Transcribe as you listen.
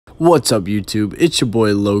What's up YouTube, it's your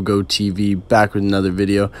boy Logo TV back with another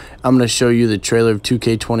video. I'm going to show you the trailer of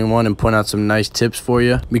 2K21 and point out some nice tips for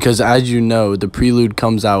you. Because as you know, the prelude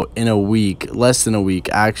comes out in a week, less than a week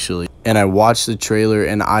actually. And I watched the trailer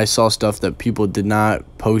and I saw stuff that people did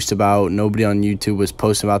not post about. Nobody on YouTube was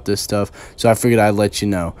posting about this stuff. So I figured I'd let you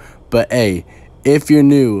know. But hey, if you're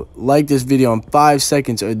new, like this video in 5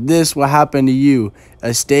 seconds or this will happen to you.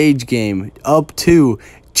 A stage game, up 2.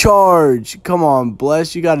 Charge. Come on,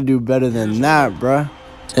 Bless, you got to do better than that, bruh.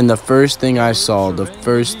 And the first thing I saw,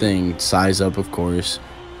 size up, of course,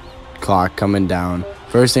 clock coming down.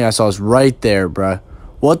 First thing I saw is right there, bruh.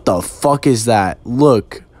 What the fuck is that?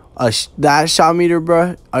 Look, that shot meter,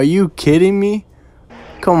 bruh. Are you kidding me?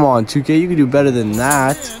 Come on, 2K, you can do better than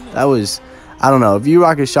that. That was, I don't know. If you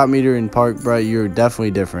rock a shot meter in Park, bruh, you're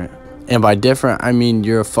definitely different. And by different, I mean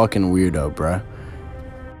you're a fucking weirdo, bruh.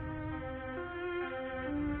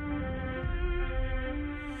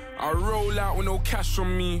 I roll out with no cash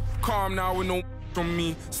on me, calm now with no on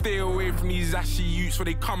me. Stay away from these ashy youths where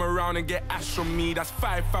they come around and get ash on me. That's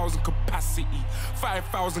 5,000 capacity,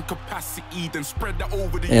 5,000 capacity, then spread that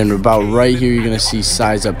over the and about right here you're gonna see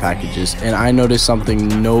size up packages, and I noticed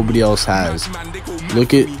something nobody else has.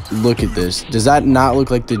 Look at this. Does that not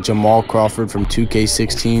look like the Jamal Crawford from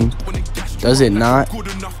 2K16? Does it not?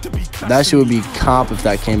 That shit would be comp if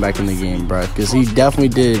that came back in the game, bro, because he definitely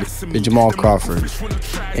did the Jamal Crawford.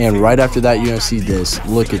 And right after that you're gonna see this.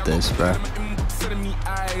 Look at this, bro.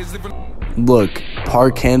 Look,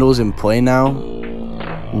 Park handles in play now.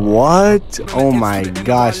 What? Oh my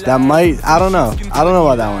gosh, that might, I don't know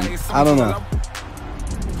about that one. I don't know.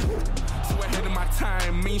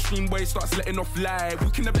 Mainstream boy starts letting off live. We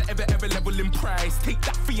can never ever level in price. Take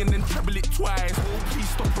that fee and then treble it twice. Oh, please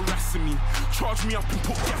stop harassing me. Charge me up and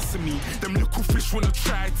put gas in me. Them little fish wanna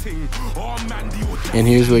try ting. Oh man, and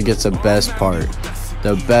here's where it gets the best part.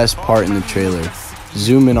 The best part in the trailer.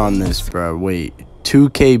 Zoom in on this, bro. Wait.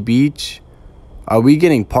 2K Beach? Are we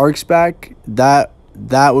getting Parks back? That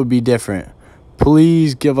would be different.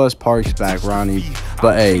 Please give us Parks back, Ronnie.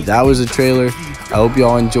 But hey, that was the trailer. I hope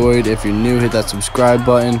y'all enjoyed. If you're new, hit that subscribe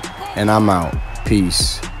button. And I'm out.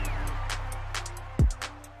 Peace.